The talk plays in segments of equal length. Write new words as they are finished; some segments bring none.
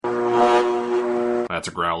that's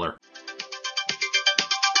a growler.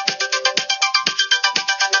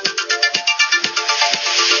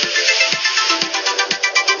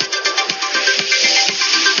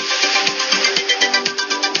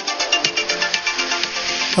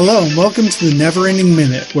 Hello, and welcome to the NeverEnding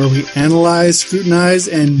Minute, where we analyze, scrutinize,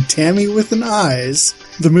 and Tammy with an eyes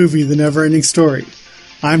the movie The NeverEnding Story.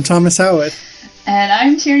 I'm Thomas Howitt. And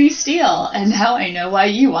I'm Tierney Steele, and now I know why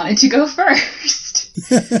you wanted to go first.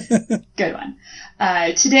 Good one.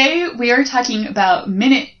 Today we are talking about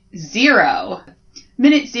Minute Zero.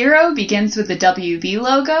 Minute Zero begins with the WB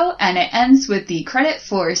logo, and it ends with the credit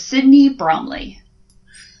for Sidney Bromley.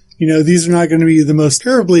 You know, these are not going to be the most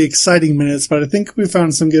terribly exciting minutes, but I think we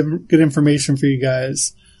found some good information for you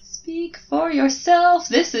guys. Speak for yourself.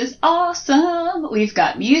 This is awesome. We've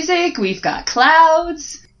got music. We've got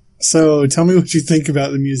clouds. So tell me what you think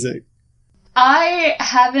about the music. I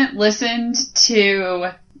haven't listened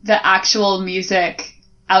to the actual music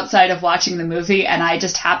outside of watching the movie, and I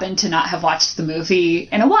just happened to not have watched the movie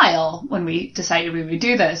in a while when we decided we would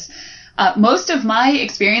do this. Most of my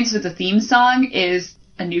experience with the theme song is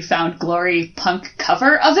a Newfound Glory punk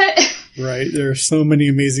cover of it. Right, there are so many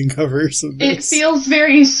amazing covers of this. It feels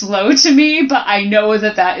very slow to me, but I know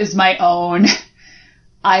that that is my own.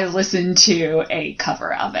 I listened to a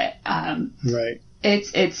cover of it. Right.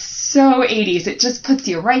 It's so 80s. It just puts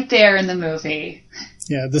you right there in the movie.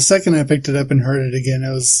 Yeah, the second I picked it up and heard it again,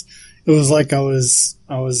 it was like I was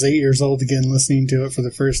 8 years old again listening to it for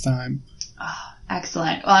the first time. Oh,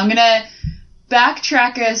 excellent. Well, I'm gonna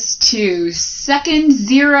backtrack us to second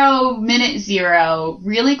zero, minute zero,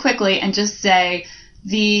 really quickly, and just say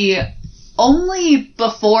the only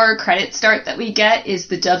before credit start that we get is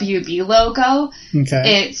the WB logo.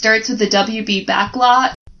 Okay. It starts with the WB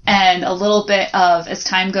backlot and a little bit of As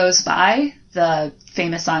Time Goes By, the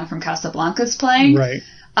famous song from Casablanca's playing. Right.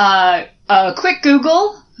 A quick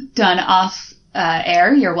Google done off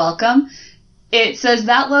air. You're welcome. It says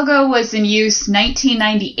that logo was in use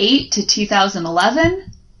 1998 to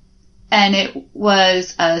 2011, and it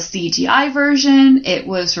was a CGI version. It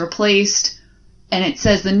was replaced, and it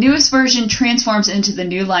says the newest version transforms into the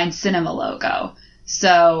New Line Cinema logo.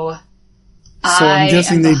 So I'm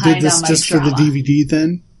guessing they did this just for the DVD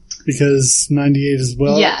then? Because 98 is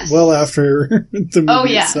well after the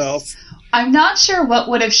movie itself. I'm not sure what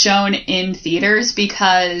would have shown in theaters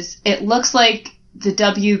because it looks like the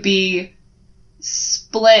WB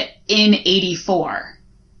split in 84.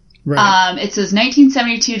 Right. It says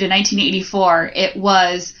 1972 to 1984. It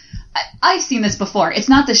was, I've seen this before. It's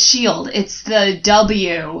not the shield. It's the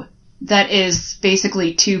W that is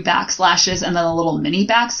basically two backslashes and then a little mini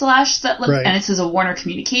backslash that look, and it says a Warner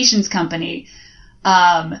Communications company.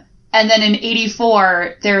 And then in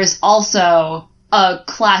 84, there's also a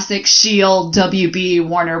classic shield WB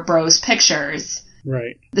Warner Bros. Pictures.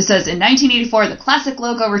 Right. This says, in 1984, the classic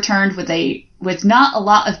logo returned with not a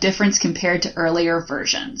lot of difference compared to earlier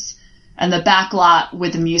versions. And the backlot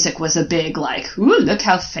with the music was a big, like, ooh, look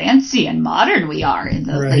how fancy and modern we are in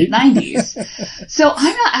the late 90s. So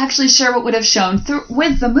I'm not actually sure what would have shown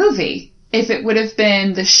with the movie, if it would have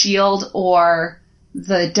been the shield or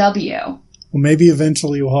the W. Well, maybe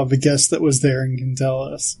eventually we'll have a guest that was there and can tell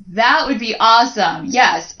us. That would be awesome.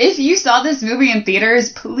 Yes. If you saw this movie in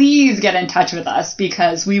theaters, please get in touch with us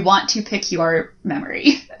because we want to pick your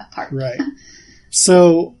memory apart. Right.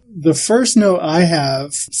 So the first note I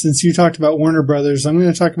have, since you talked about Warner Brothers, I'm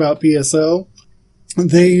going to talk about PSO.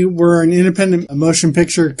 They were an independent motion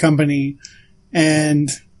picture company, and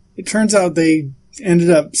it turns out they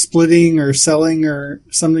ended up splitting or selling or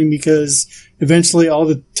something because eventually all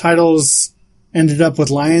the titles ended up with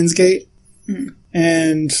Lionsgate. Mm.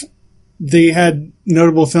 And they had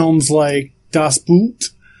notable films like Das Boot,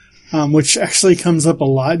 which actually comes up a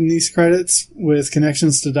lot in these credits with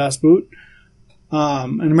connections to Das Boot.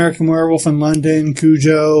 An American Werewolf in London,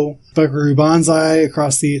 Cujo, Buckaroo Banzai,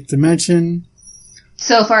 Across the Eighth Dimension.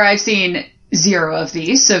 So far I've seen 0 of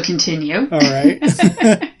these, so continue. All right.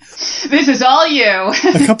 This is all you.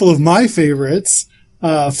 A couple of my favorites.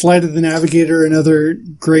 Flight of the Navigator, another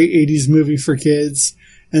great 80s movie for kids,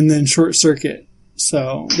 and then Short Circuit.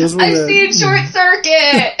 So those were I've seen Short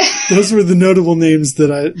Circuit. Those were the notable names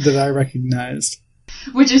that I recognized.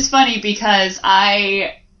 Which is funny because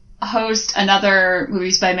I host another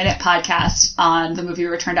Movies by Minute podcast on the movie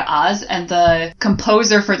Return to Oz, and the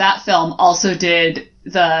composer for that film also did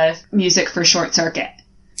the music for Short Circuit.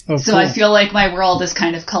 Oh, so cool. I feel like my world is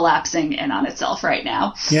kind of collapsing in on itself right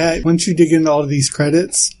now. Yeah, once you dig into all of these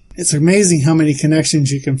credits, it's amazing how many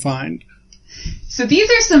connections you can find. So these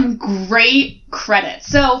are some great credits.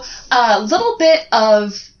 So a little bit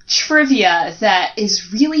of trivia that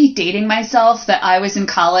is really dating myself that I was in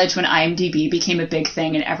college when IMDb became a big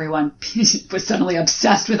thing and everyone was suddenly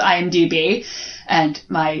obsessed with IMDb, and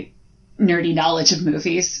my nerdy knowledge of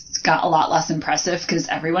movies got a lot less impressive because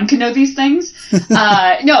everyone can know these things.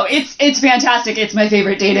 No, it's fantastic. It's my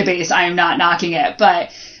favorite database. I am not knocking it.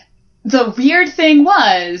 But the weird thing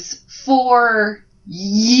was, for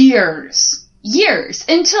years,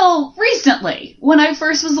 until recently, when I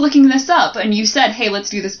first was looking this up and you said, hey,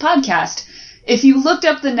 let's do this podcast, if you looked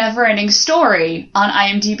up the NeverEnding Story on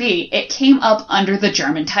IMDb, it came up under the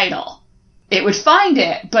German title. It would find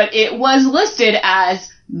it, but it was listed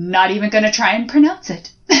as not even going to try and pronounce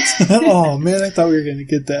it. Oh, man, I thought we were going to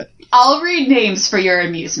get that. I'll read names for your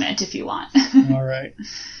amusement if you want. All right.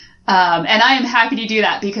 And I am happy to do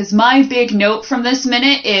that because my big note from this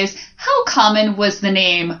minute is, how common was the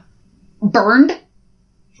name Bernds?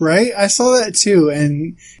 Right? I saw that too,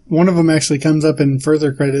 and one of them actually comes up in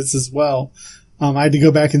further credits as well. I had to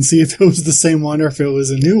go back and see if it was the same one or if it was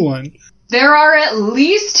a new one. There are at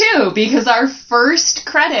least two, because our first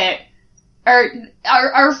credit, or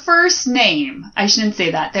our first name, I shouldn't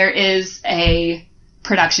say that. There is a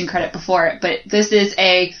production credit before it, but this is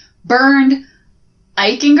a Bernd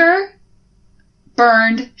Eichinger,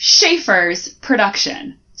 Bernd Schaefer's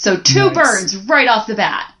production. So two Nice. Bernds right off the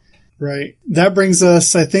bat. Right. That brings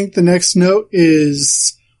us, I think the next note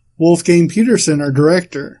is Wolfgang Petersen, our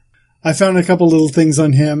director. I found a couple little things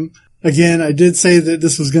on him. Again, I did say that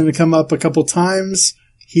this was going to come up a couple times.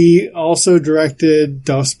 He also directed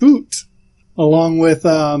Das Boot, along with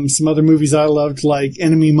some other movies I loved, like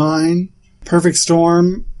Enemy Mine, Perfect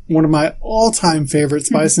Storm, one of my all-time favorites,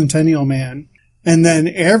 Bicentennial Man, and then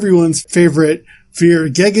everyone's favorite, Wir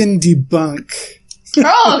gegen die Bank.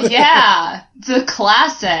 Oh, yeah. The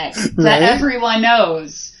classic that Right? everyone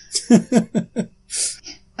knows.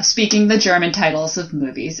 Speaking the German titles of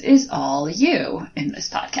movies is all you in this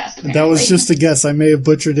podcast, apparently. That was just a guess. I may have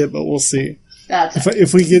butchered it, but we'll see. That's it.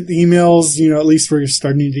 If we get the emails, at least we're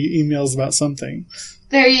starting to get emails about something.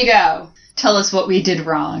 There you go. Tell us what we did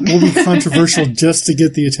wrong. We'll be controversial just to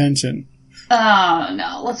get the attention. Oh,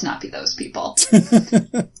 no, let's not be those people.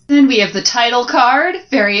 Then we have the title card.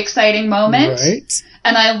 Very exciting moment. Right.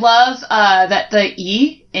 And I love that the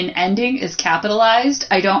E in ending is capitalized.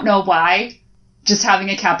 I don't know why. Just having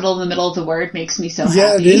a capital in the middle of the word makes me so happy.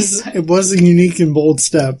 Yeah, it is. It was a unique and bold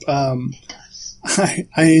step. I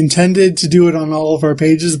intended to do it on all of our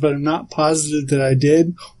pages, but I'm not positive that I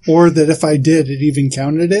did, or that if I did, it even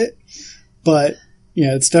counted it. But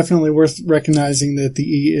yeah, it's definitely worth recognizing that the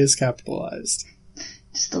E is capitalized.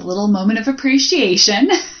 Just a little moment of appreciation.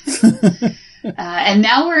 And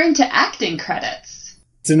now we're into acting credits.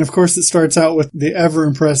 And of course, it starts out with the ever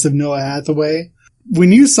impressive Noah Hathaway.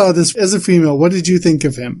 When you saw this as a female, what did you think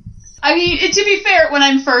of him? I mean, to be fair, when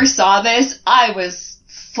I first saw this, I was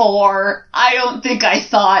 4. I don't think I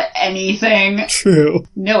thought anything. True.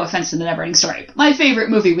 No offense to the NeverEnding Story. My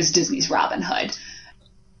favorite movie was Disney's Robin Hood.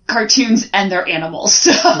 Cartoons and their animals.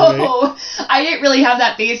 So right. I didn't really have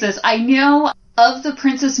that basis. I know of the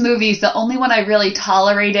princess movies, the only one I really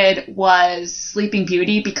tolerated was Sleeping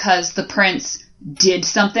Beauty, because the prince did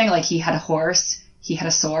something, like he had a horse, he had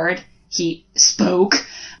a sword, he spoke.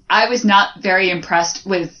 I was not very impressed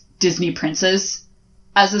with Disney princes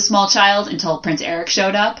as a small child until Prince Eric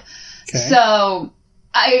showed up. Okay. So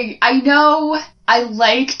I know I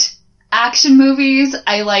liked action movies.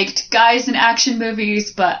 I liked guys in action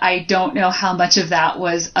movies, but I don't know how much of that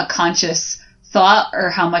was a conscious thought or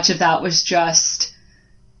how much of that was just,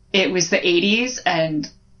 it was the 80s and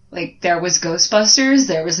like there was Ghostbusters,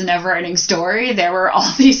 there was a NeverEnding Story, there were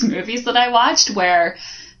all these movies that I watched where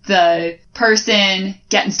the person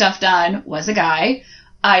getting stuff done was a guy.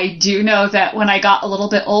 I do know that when I got a little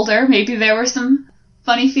bit older, maybe there were some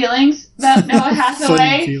funny feelings about Noah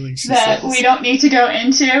Hathaway that we don't need to go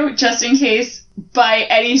into, just in case by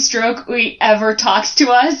any stroke he ever talks to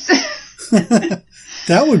us.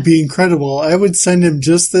 That would be incredible. I would send him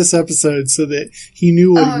just this episode so that he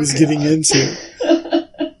knew what he was getting into.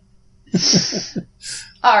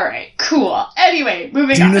 All right, cool. Anyway,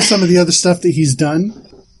 moving on. Do you know some of the other stuff that he's done?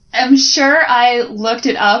 I'm sure I looked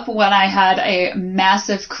it up when I had a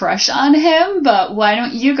massive crush on him, but why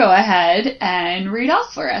don't you go ahead and read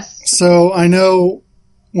off for us? So I know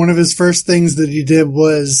one of his first things that he did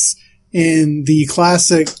was in the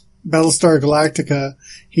classic Battlestar Galactica.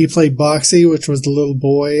 He played Boxy, which was the little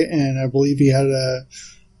boy, and I believe he had a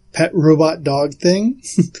pet robot dog thing.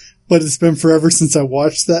 But it's been forever since I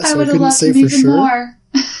watched that, so I couldn't say for sure. More.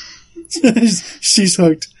 She's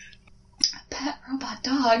hooked. Pet robot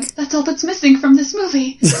dog. That's all that's missing from this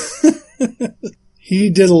movie. He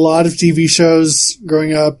did a lot of TV shows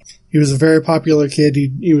growing up. He was a very popular kid.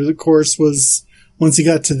 He was, of course, once he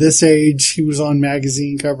got to this age, he was on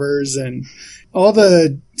magazine covers and all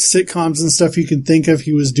the sitcoms and stuff you can think of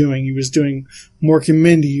he was doing. He was doing Mork and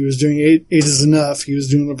Mindy. He was doing Eight Is Enough. He was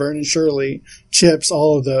doing Laverne and Shirley, Chips,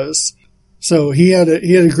 all of those. So he had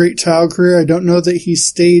a great child career. I don't know that he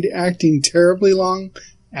stayed acting terribly long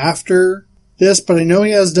after this, but I know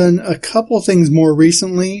he has done a couple things more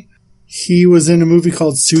recently. He was in a movie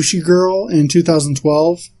called Sushi Girl in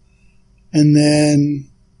 2012. And then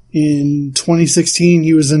in 2016,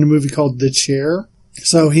 he was in a movie called The Chair.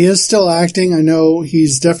 So he is still acting. I know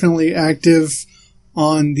he's definitely active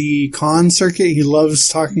on the con circuit. He loves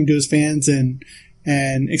talking to his fans and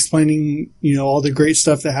explaining, all the great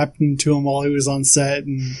stuff that happened to him while he was on set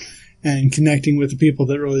and connecting with the people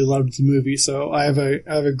that really loved the movie. So I have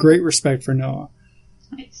a great respect for Noah.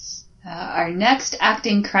 Nice. Our next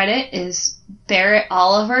acting credit is Barrett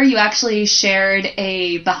Oliver. You actually shared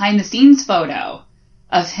a behind-the-scenes photo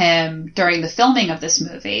of him during the filming of this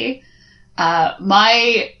movie.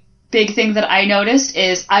 My big thing that I noticed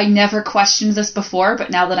is I never questioned this before, but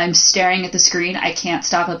now that I'm staring at the screen, I can't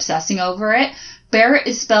stop obsessing over it. Barrett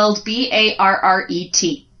is spelled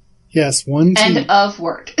B-A-R-R-E-T. Yes, one T. End of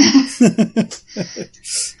word.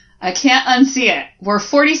 I can't unsee it. We're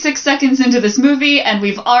 46 seconds into this movie, and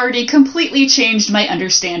we've already completely changed my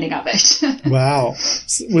understanding of it. Wow.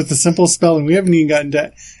 With the simple spelling, we haven't even gotten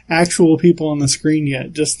to actual people on the screen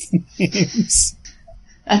yet, just names.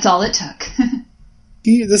 That's all it took.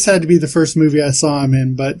 This had to be the first movie I saw him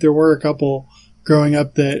in, but there were a couple growing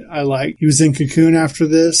up that I liked. He was in Cocoon after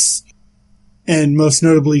this, and most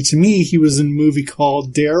notably to me, he was in a movie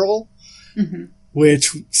called Daryl,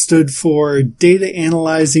 which stood for Data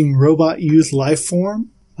Analyzing Robot Used Life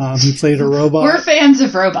Form. He played a robot. We're fans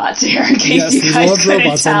of robots here, in case you guys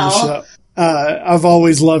couldn't tell. On the show. I've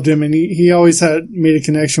always loved him, and he always made a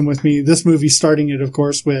connection with me. This movie starting it, of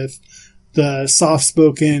course, with the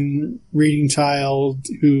soft-spoken reading child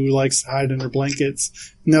who likes to hide under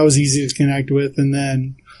blankets. And that was easy to connect with. And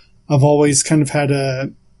then I've always kind of had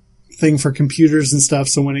a thing for computers and stuff.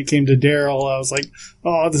 So when it came to Daryl, I was like,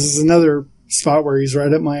 oh, this is another spot where he's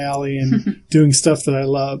right up my alley and doing stuff that I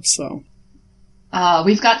love. So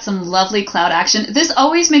we've got some lovely cloud action. This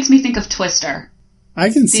always makes me think of Twister.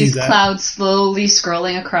 I can see that. These clouds slowly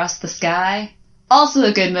scrolling across the sky. Also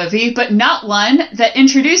a good movie, but not one that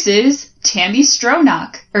introduces Tammy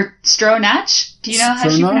Stronach. Or Stronach? Do you know how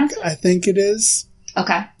she pronounces it? I think it is.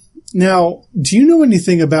 Okay. Now, do you know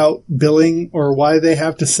anything about billing or why they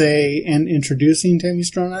have to say and introducing Tammy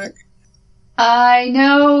Stronach? I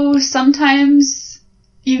know sometimes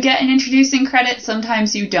you get an introducing credit,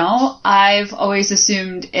 sometimes you don't. I've always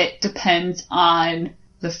assumed it depends on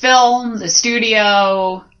the film, the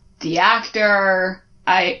studio, the actor.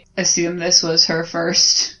 I assume this was her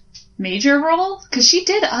first major role, because she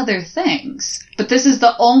did other things. But this is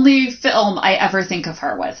the only film I ever think of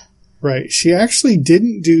her with. Right. She actually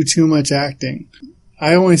didn't do too much acting.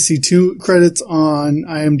 I only see 2 credits on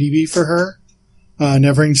IMDb for her.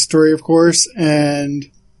 NeverEnding Story, of course, and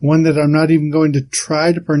one that I'm not even going to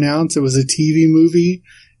try to pronounce. It was a TV movie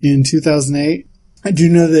in 2008. I do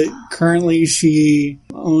know that currently she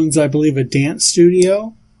owns, I believe, a dance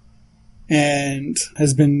studio and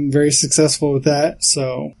has been very successful with that.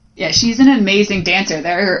 So yeah, she's an amazing dancer.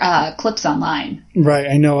 There are clips online. Right,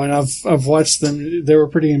 I know, and I've watched them. They were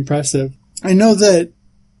pretty impressive. I know that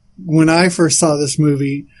when I first saw this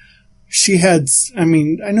movie, she had, I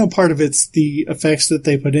know part of it's the effects that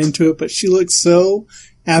they put into it, but she looked so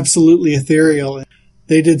absolutely ethereal.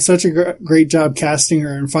 They did such a great job casting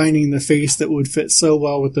her and finding the face that would fit so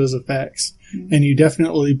well with those effects. Mm-hmm. And you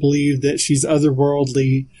definitely believe that she's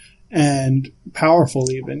otherworldly and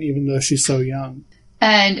powerful even though she's so young.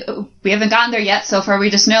 And we haven't gotten there yet. So far we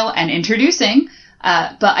just know and introducing.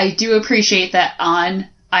 But I do appreciate that on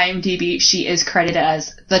IMDb she is credited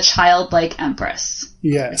as the childlike empress.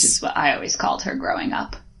 Yes. Which is what I always called her growing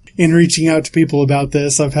up. In reaching out to people about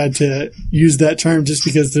this, I've had to use that term just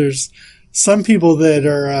because there's some people that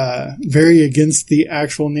are very against the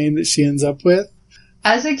actual name that she ends up with.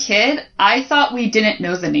 As a kid, I thought we didn't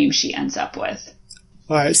know the name she ends up with.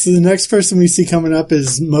 All right, so the next person we see coming up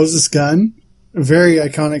is Moses Gunn, a very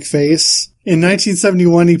iconic face. In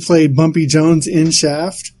 1971, he played Bumpy Jones in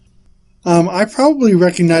Shaft. I probably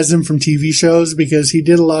recognize him from TV shows because he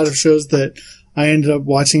did a lot of shows that I ended up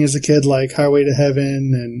watching as a kid, like Highway to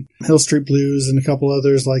Heaven and Hill Street Blues and a couple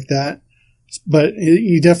others like that. But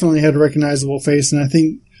he definitely had a recognizable face, and I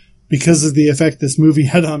think because of the effect this movie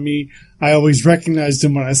had on me, I always recognized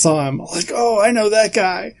him when I saw him. Like, oh, I know that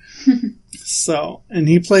guy. So, and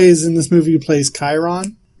he plays, in this movie, he plays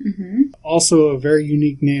Chiron. Mm-hmm. Also a very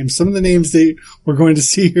unique name. Some of the names that we're going to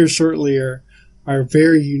see here shortly are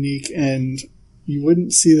very unique, and you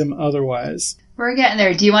wouldn't see them otherwise. We're getting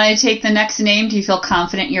there. Do you want to take the next name? Do you feel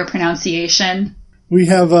confident in your pronunciation? We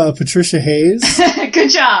have Patricia Hayes. Good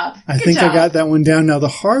job. I think I got that one down. Now, the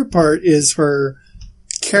hard part is her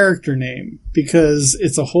character name, because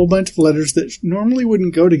it's a whole bunch of letters that normally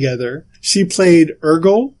wouldn't go together. She played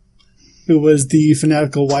Urgel, who was the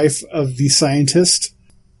fanatical wife of the scientist.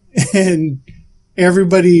 And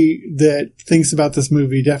everybody that thinks about this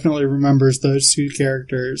movie definitely remembers those two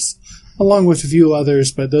characters, along with a few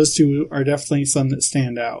others, but those two are definitely some that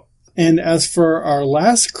stand out. And as for our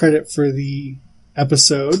last credit for the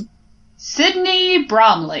episode, Sidney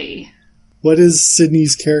Bromley. What is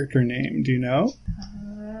Sidney's character name? Do you know?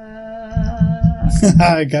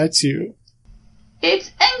 I got you.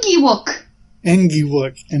 It's Engiwook.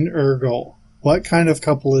 Engiwook and Urgel. What kind of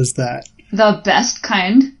couple is that? The best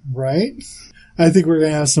kind. Right? I think we're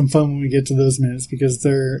going to have some fun when we get to those minutes, because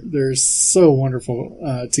they're so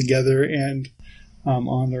wonderful together and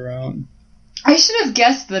on their own. I should have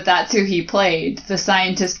guessed that that's who he played, the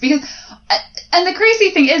scientist, because... And the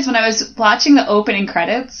crazy thing is, when I was watching the opening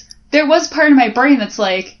credits, there was part of my brain that's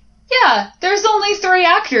like, yeah, there's only 3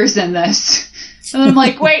 actors in this. And I'm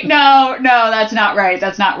like, wait, no, that's not right.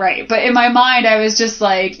 That's not right. But in my mind, I was just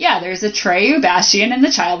like, yeah, there's Atreyu, Bastian, and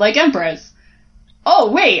the Childlike Empress.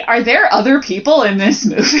 Oh, wait, are there other people in this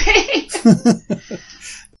movie?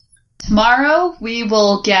 Tomorrow, we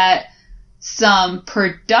will get some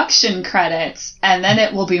production credits, and then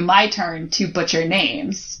it will be my turn to butcher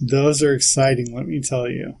names. Those are exciting, let me tell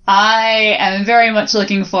you. I am very much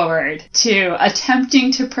looking forward to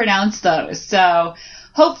attempting to pronounce those. So...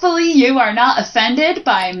 hopefully you are not offended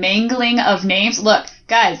by mangling of names. Look,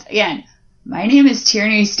 guys, again, my name is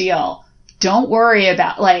Tierney Steele. Don't worry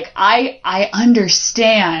about, I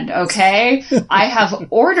understand, okay? I have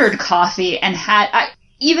ordered coffee and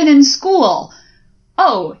even in school.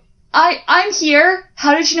 Oh, I'm here.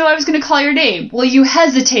 How did you know I was going to call your name? Well, you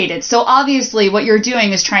hesitated. So obviously what you're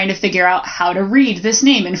doing is trying to figure out how to read this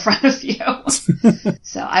name in front of you.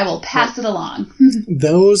 So I will pass it along.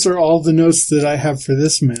 Those are all the notes that I have for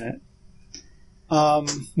this minute.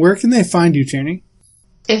 Where can they find you, Tierney?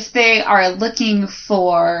 If they are looking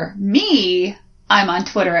for me, I'm on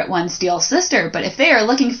Twitter at OneSteelSister. But if they are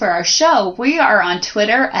looking for our show, we are on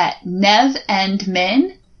Twitter at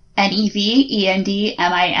NeverEndMin.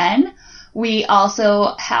 NeverEndmin. We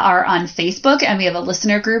also are on Facebook, and we have a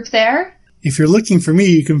listener group there. If you're looking for me,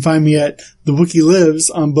 you can find me at The Wookiee Lives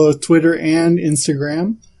on both Twitter and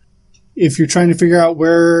Instagram. If you're trying to figure out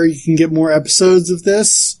where you can get more episodes of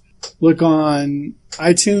this, look on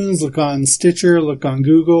iTunes, look on Stitcher, look on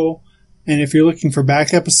Google. And if you're looking for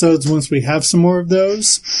back episodes once we have some more of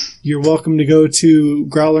those, you're welcome to go to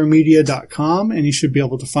growlermedia.com, and you should be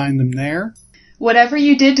able to find them there. Whatever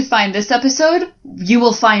you did to find this episode, you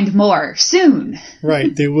will find more soon.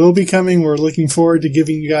 Right. They will be coming. We're looking forward to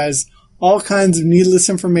giving you guys all kinds of needless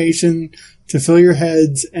information to fill your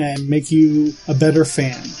heads and make you a better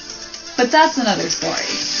fan. But that's another story.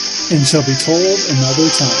 And shall be told another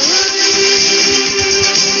time.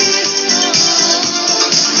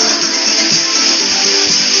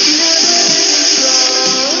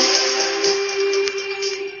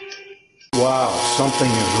 Wow, something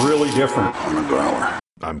is really different on a growler.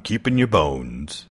 I'm keeping your bones.